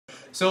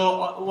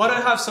So what I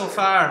have so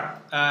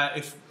far,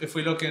 if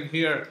we look in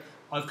here,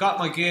 I've got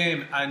my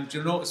game, and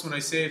you'll notice when I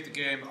save the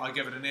game, I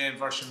give it a name,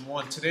 version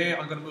 1. Today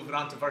I'm going to move it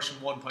on to version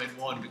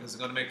 1.1 because I'm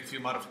going to make a few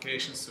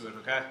modifications to it,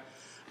 okay?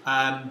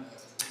 I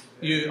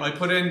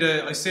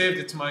saved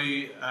it to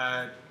my,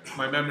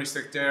 my memory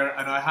stick there,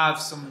 and I have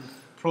some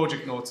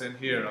project notes in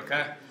here,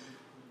 okay?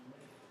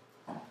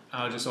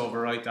 I'll just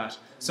overwrite that.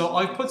 So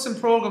I've put some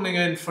programming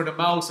in for the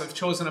mouse. I've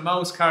chosen a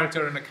mouse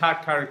character and a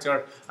cat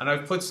character, and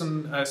I've put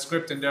some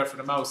script in there for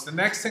the mouse. The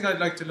next thing I'd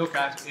like to look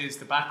at is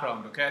the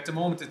background, okay? At the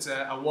moment it's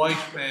a white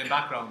plain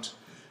background.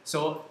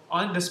 So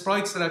on the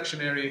sprite selection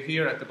area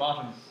here at the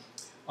bottom,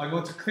 I'm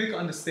going to click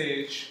on the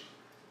stage,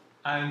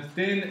 and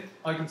then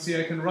I can see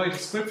I can write a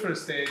script for a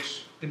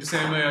stage in the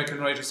same way I can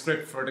write a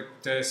script for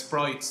the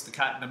sprites, the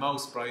cat and the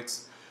mouse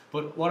sprites.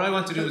 But what I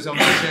want to do is I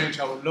want to change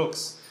how it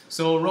looks.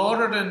 So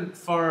rather than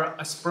for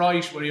a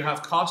sprite where you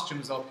have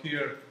costumes up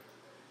here,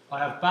 I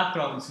have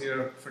backgrounds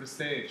here for the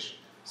stage.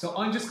 So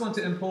I'm just going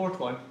to import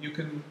one. You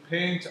can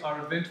paint or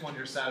invent one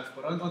yourself,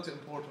 but I'm going to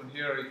import one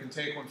here. You can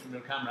take one from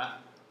your camera.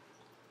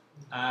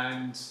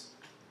 And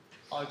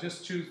I'll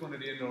just choose one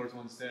of the indoors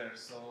ones there.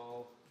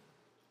 So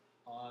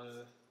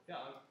I'll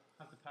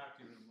have the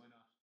party room, why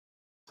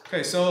not?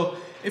 Okay, so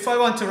if I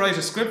want to write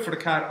a script for the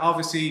cat,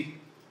 obviously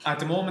at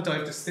the moment I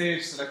have the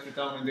stage selected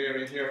down in the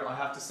area here. I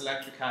have to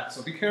select the cat.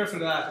 So be careful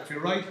of that. If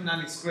you're writing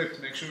any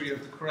script, make sure you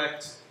have the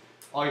correct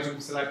item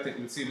selected.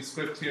 You'll see the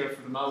script here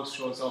for the mouse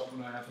shows up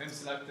when I have him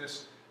selected.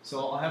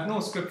 So I have no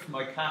script for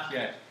my cat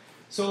yet.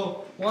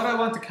 So what I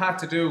want the cat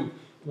to do,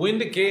 when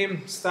the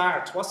game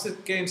starts, what's the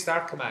game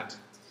start command?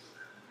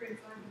 Green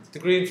flag. The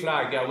green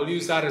flag, yeah, we'll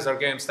use that as our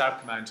game start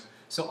command.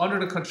 So under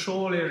the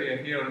control area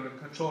here, under the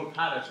control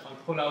palette, I'll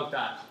pull out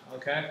that,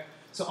 okay?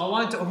 So I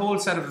want a whole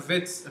set of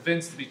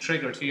events to be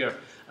triggered here.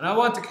 And I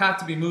want the cat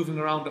to be moving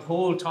around the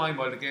whole time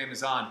while the game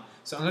is on.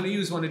 So I'm going to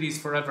use one of these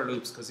forever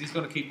loops because he's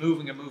going to keep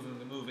moving and moving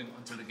and moving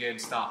until the game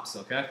stops,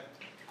 okay?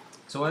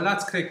 So while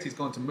that's clicked, he's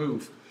going to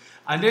move.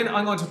 And then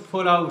I'm going to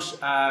pull out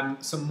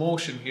some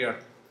motion here.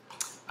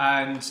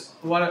 And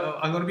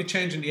I'm going to be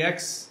changing the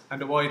X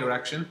and the Y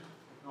direction.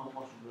 No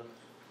motion blocks.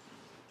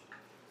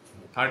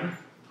 Pardon?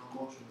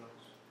 No motion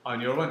blocks.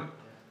 On your one?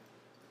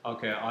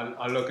 Okay,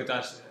 I'll look at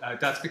that.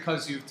 That's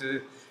because you've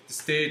the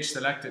stage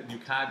selected and you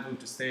can't move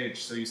the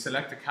stage. So you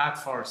select the cat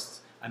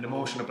first and the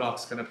motion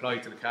blocks can apply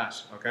to the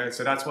cat. Okay,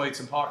 so that's why it's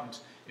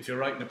important. If you're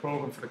writing a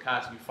program for the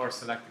cat, you first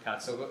select the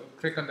cat. So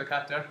click on the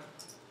cat there.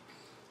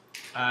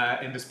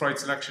 In the sprite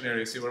selection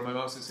area, see where my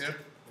mouse is here?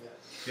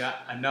 Yeah,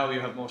 and now you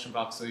have motion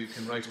blocks so you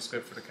can write a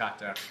script for the cat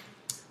there.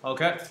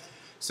 Okay,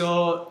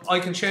 so I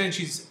can change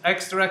his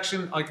X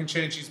direction, I can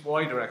change his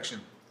Y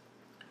direction.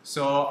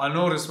 So I'll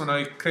notice when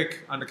I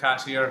click on the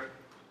cat here,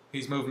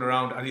 he's moving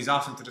around and he's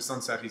off into the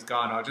sunset, he's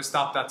gone. I'll just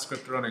stop that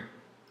script running.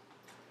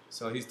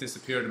 So he's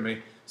disappeared on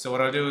me. So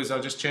what I'll do is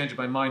I'll just change it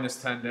by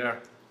 -10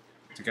 there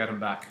to get him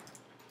back.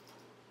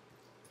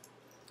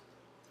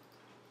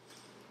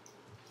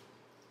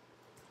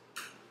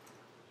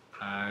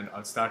 And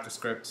I'll start the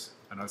script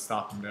and I'll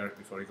stop him there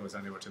before he goes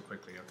anywhere too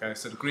quickly. Okay,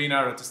 so the green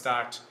arrow to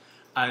start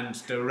and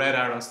the red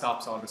arrow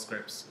stops all the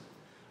scripts.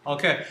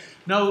 Okay,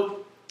 now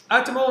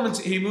at the moment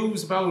he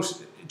moves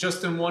about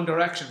just in one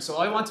direction, so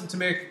I want him to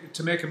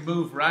make him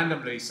move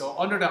randomly. So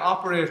under the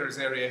operators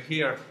area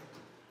here,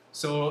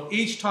 so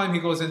each time he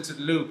goes into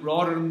the loop,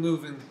 rather than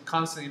moving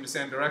constantly in the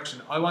same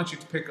direction, I want you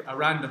to pick a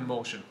random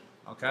motion,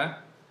 okay?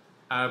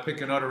 And I'll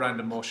pick another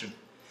random motion.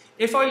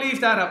 If I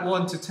leave that at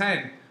 1 to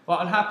 10, what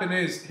will happen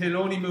is he'll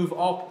only move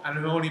up and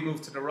he'll only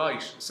move to the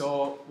right.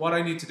 So what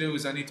I need to do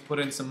is I need to put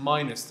in some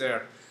minus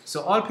there.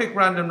 So I'll pick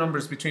random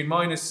numbers between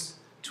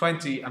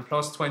 -20 and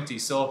 +20.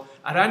 So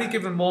at any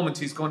given moment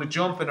he's going to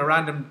jump in a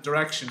random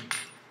direction.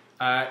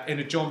 In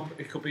a jump,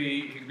 he could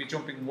be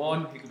jumping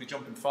 1, he could be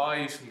jumping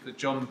 5, he could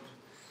jump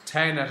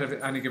 10 at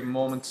any given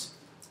moment.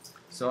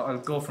 So I'll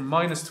go from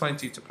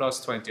 -20 to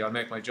 +20, I'll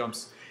make my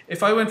jumps.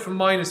 If I went from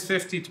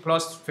 -50 to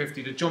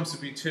 +50, the jumps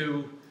would be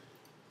too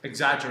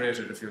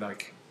exaggerated, if you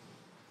like.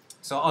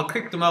 So I'll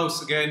click the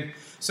mouse again.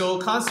 So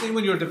constantly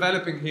when you're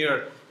developing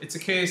here, it's a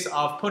case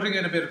of putting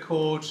in a bit of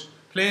code,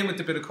 playing with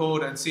the bit of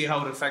code and see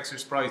how it affects your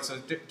sprite. So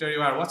there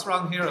you are. What's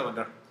wrong here, I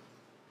wonder?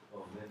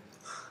 Oh man.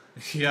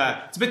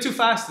 Yeah, it's a bit too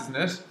fast, isn't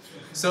it?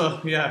 So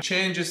yeah,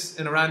 changes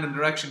in a random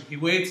direction. He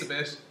waits a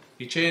bit,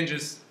 he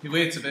changes, he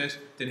waits a bit,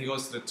 then he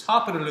goes to the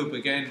top of the loop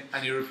again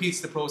and he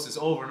repeats the process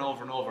over and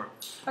over and over.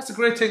 That's the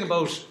great thing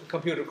about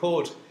computer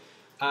code.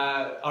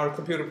 Our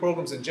computer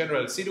programs in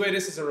general. See the way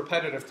this is a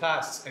repetitive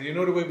task, and you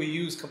know the way we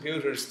use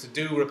computers to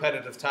do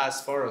repetitive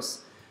tasks for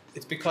us.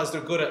 It's because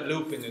they're good at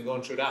looping and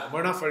going through that, and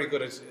we're not very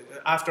good at.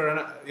 After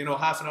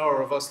half an hour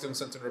of us doing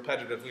something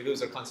repetitive, we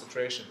lose our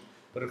concentration.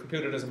 But a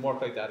computer doesn't work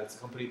like that. It's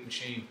a complete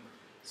machine.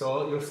 So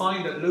you'll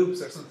find that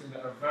loops are something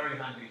that are very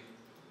handy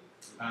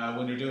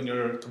when you're doing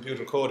your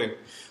computer coding.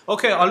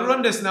 Okay, I'll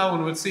run this now,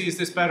 and we'll see is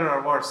this better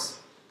or worse.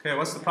 Okay,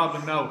 what's the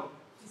problem now?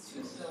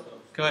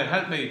 Go ahead,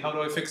 help me. How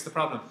do I fix the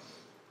problem?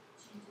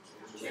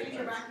 Change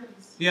your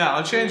randoms. Yeah,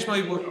 I'll change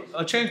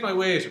my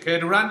weight. Okay,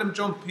 the random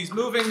jump. He's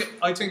moving.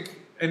 I think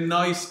a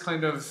nice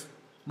kind of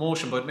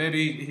motion, but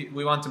maybe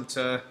we want him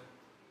to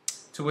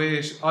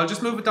wait. I'll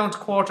just move it down to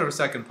quarter of a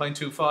second,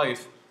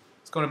 0.25.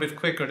 It's going a bit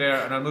quicker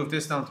there, and I'll move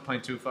this down to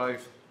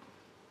 0.25.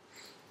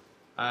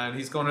 And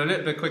he's going a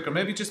little bit quicker,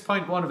 maybe just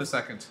 0.1 of a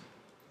second.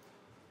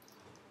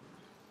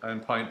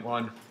 And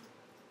 0.1.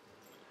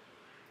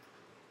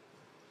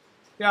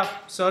 Yeah,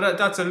 so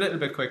that's a little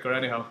bit quicker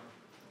anyhow.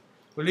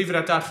 We'll leave it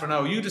at that for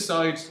now. You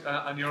decide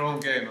on your own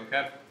game,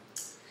 okay?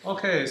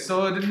 Okay,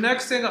 so the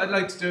next thing I'd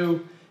like to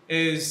do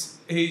is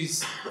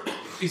he's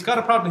got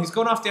a problem. He's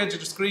going off the edge of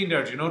the screen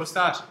there. Do you notice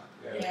that?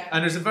 Yeah.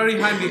 And there's a very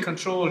handy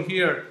control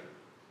here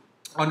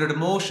under the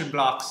motion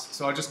blocks.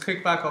 So I'll just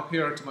click back up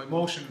here to my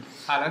motion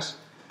palette.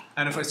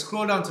 And if I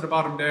scroll down to the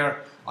bottom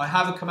there, I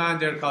have a command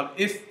there called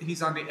if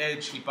he's on the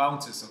edge, he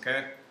bounces,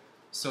 okay?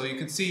 So you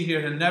can see here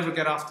he'll never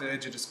get off the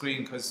edge of the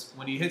screen because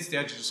when he hits the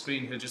edge of the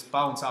screen, he'll just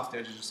bounce off the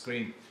edge of the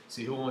screen.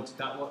 See,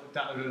 that will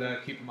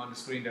keep him on the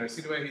screen there.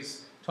 See the way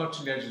he's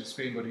touching the edge of the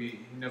screen, but he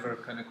never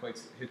kind of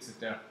quite hits it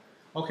there.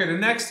 Okay, the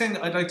next thing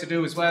I'd like to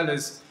do as well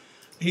is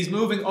he's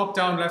moving up,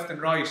 down, left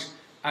and right,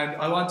 and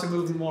I want to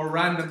move him more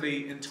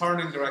randomly in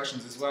turning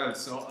directions as well,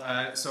 so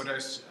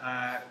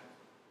that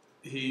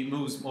he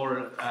moves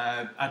more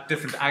at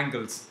different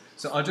angles.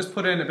 So I'll just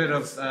put in a bit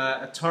of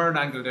a turn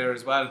angle there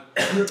as well.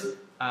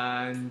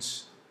 And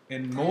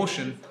in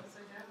motion,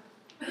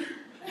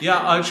 yeah,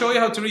 I'll show you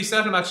how to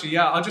reset him actually.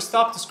 Yeah, I'll just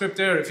stop the script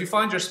there. If you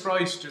find your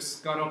sprite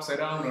just gone upside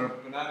down or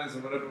bananas or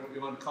whatever you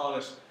want to call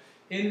it,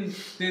 in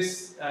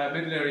this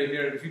middle area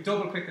here, if you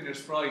double click on your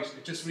sprite,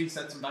 it just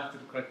resets him back to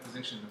the correct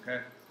position, okay?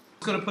 I'm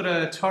just going to put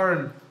a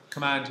turn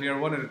command here,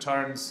 one of the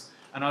turns,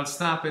 and I'll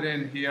snap it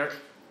in here.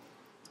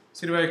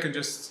 See the way I can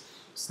just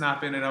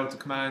snap in and out the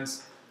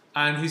commands.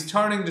 And he's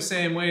turning the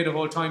same way the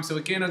whole time, so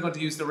again I'm going to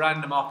use the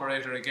random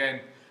operator again,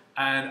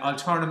 and I'll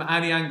turn him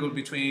any angle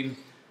between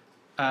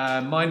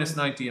minus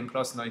 90 and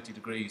plus 90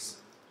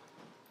 degrees.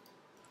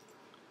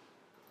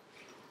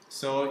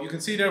 So you can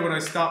see there when I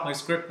stop my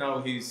script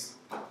now, he's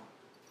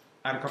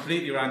at a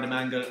completely random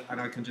angle,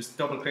 and I can just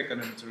double click on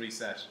him to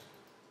reset.